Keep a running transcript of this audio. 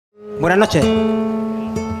Buenas noches.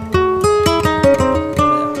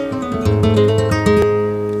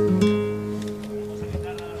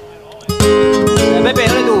 Pepe,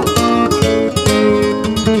 dale tú.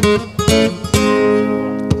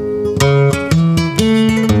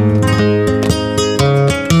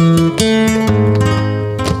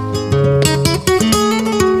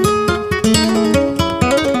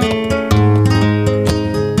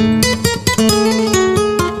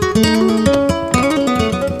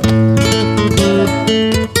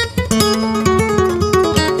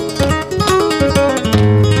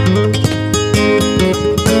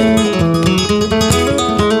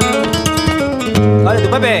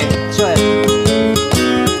 Pepe, eso es.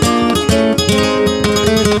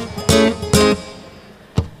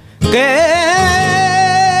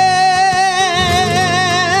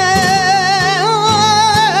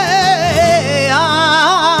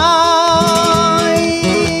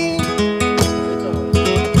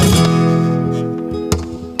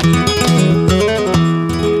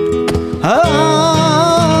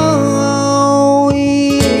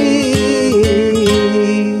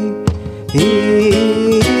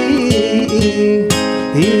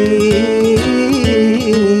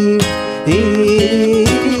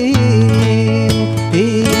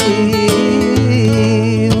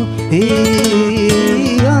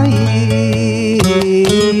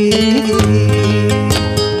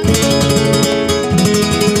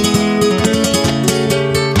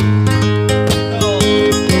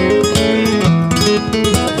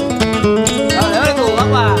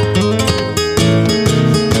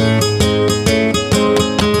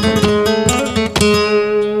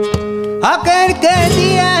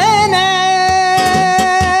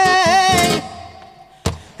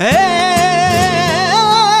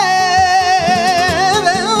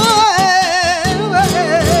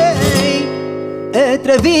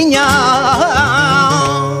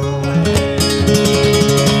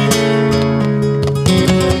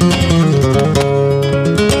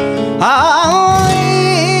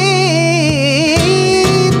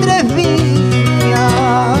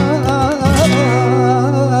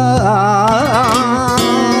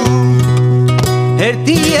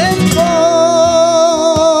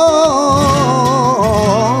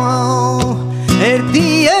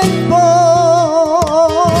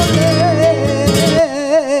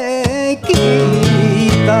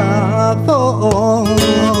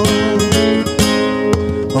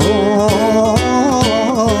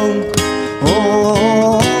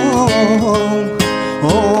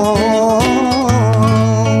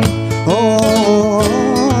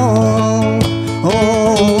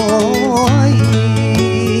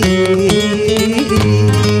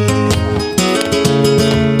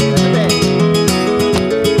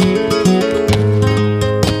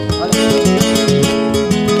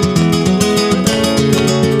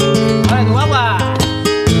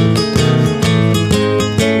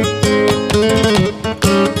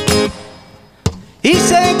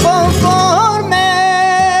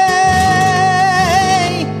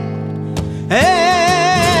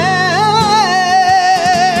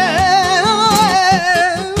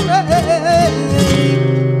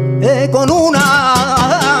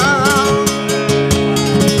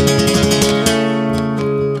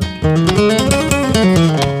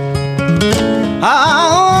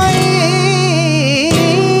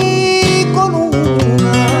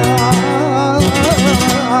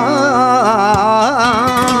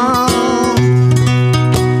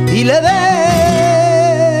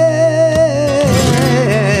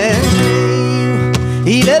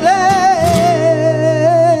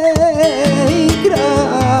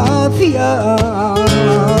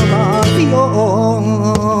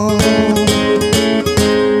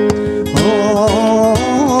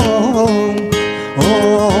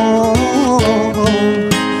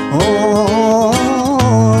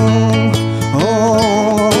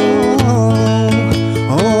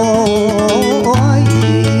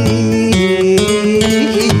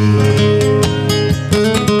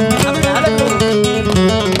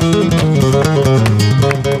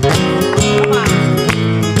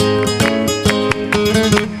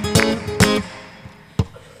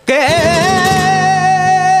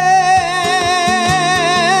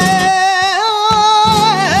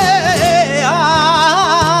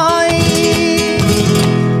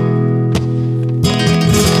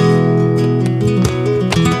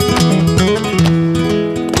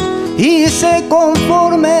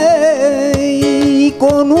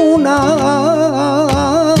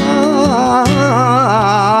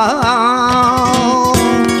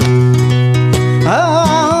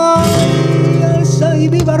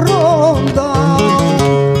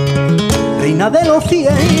 De los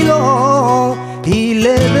cielos y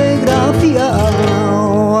le desgracia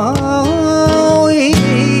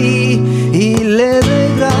y le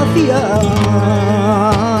desgracia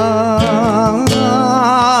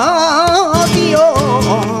Dios.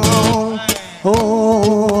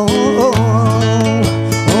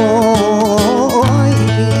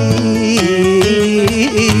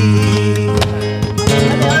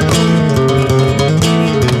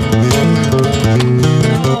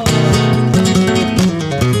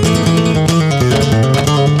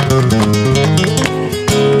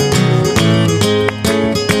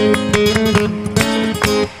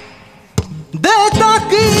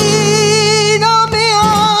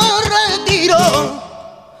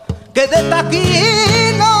 Que de esta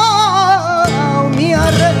esquina me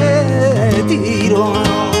retiro.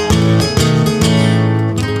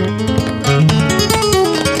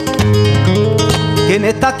 Que en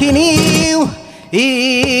esta esquina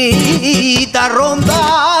y te ronda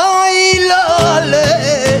y la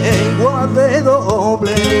lengua de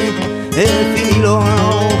doble el filo.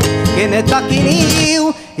 Que en esta esquina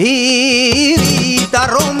y te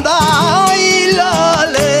ronda y la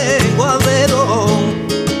lengua de doble.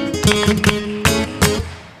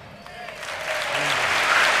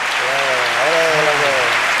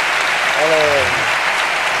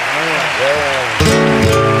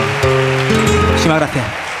 Muchísimas gracias.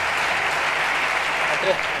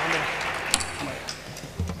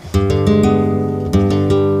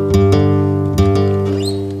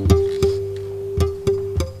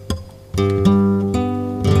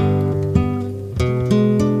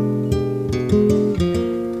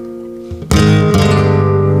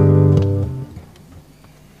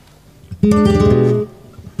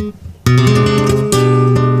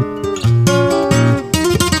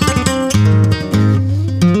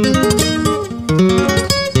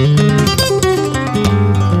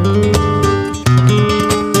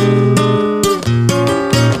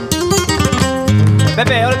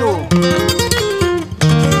 Pepe, ahora tú.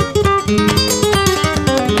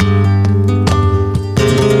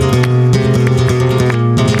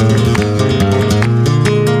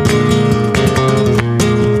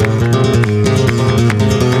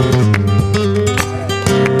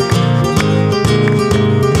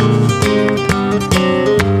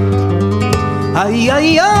 Ay,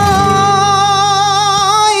 ay, ay,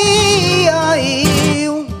 ay,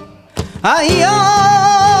 ay, ay.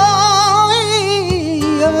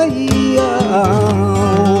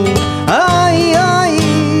 Ay, ay,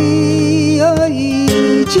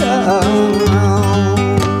 ay, chao.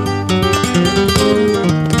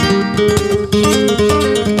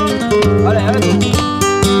 Vale, ahora tú.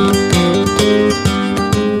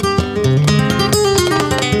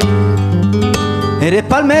 Eres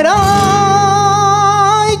palmera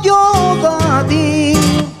y yo gatí.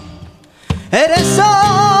 Eres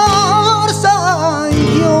zarza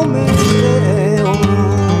y yo me creo.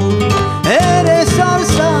 Eres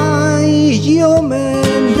salsa y yo me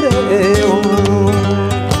enreo.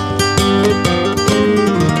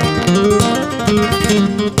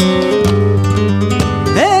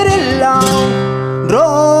 Eres la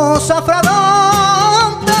rosa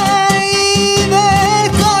fragante y del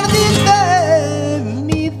jardín de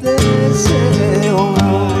mi deseo.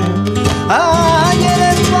 Ay,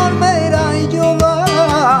 eres palmera y yo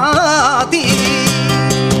a ti.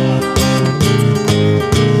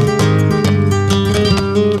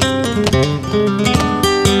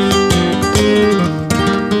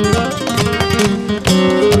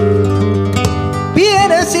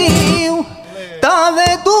 Vienes y está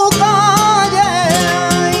de tu calle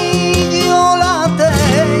y yo la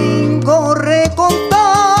tengo recontada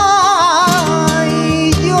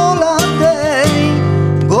y yo la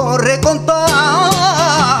tengo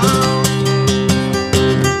recontada.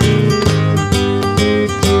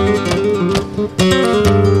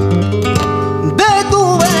 De tu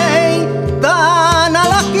ventana a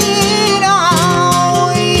la esquina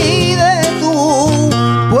y de tu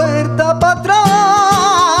puerta para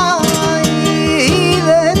atrás y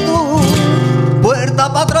de tu puerta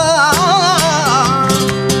para atrás.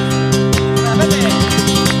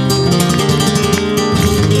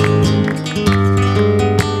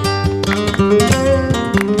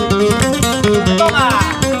 Toma.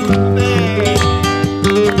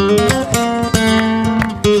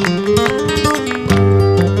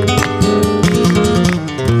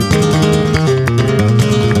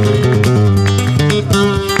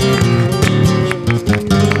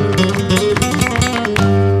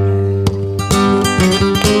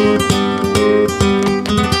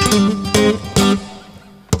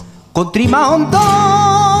 Con Trimahondo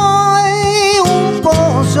y un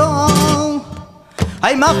pozo,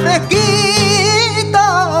 hay más fresquita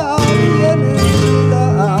viene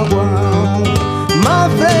la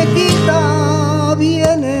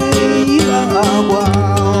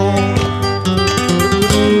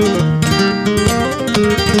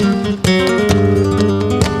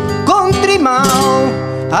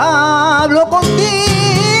hablo contigo